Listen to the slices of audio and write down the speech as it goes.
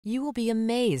You will be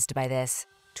amazed by this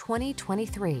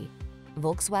 2023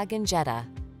 Volkswagen Jetta.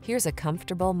 Here's a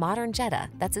comfortable, modern Jetta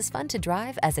that's as fun to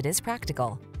drive as it is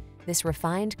practical. This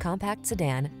refined, compact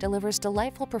sedan delivers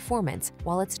delightful performance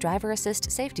while its driver assist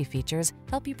safety features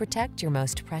help you protect your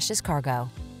most precious cargo.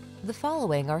 The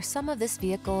following are some of this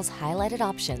vehicle's highlighted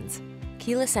options: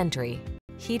 keyless entry,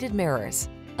 heated mirrors,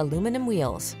 aluminum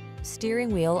wheels,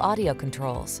 steering wheel audio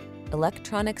controls,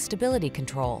 electronic stability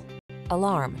control,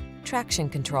 alarm, traction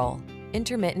control,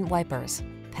 intermittent wipers,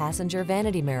 passenger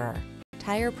vanity mirror,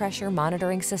 tire pressure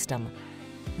monitoring system.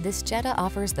 This Jetta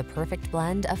offers the perfect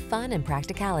blend of fun and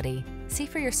practicality. See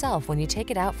for yourself when you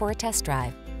take it out for a test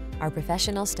drive. Our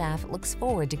professional staff looks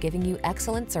forward to giving you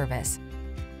excellent service.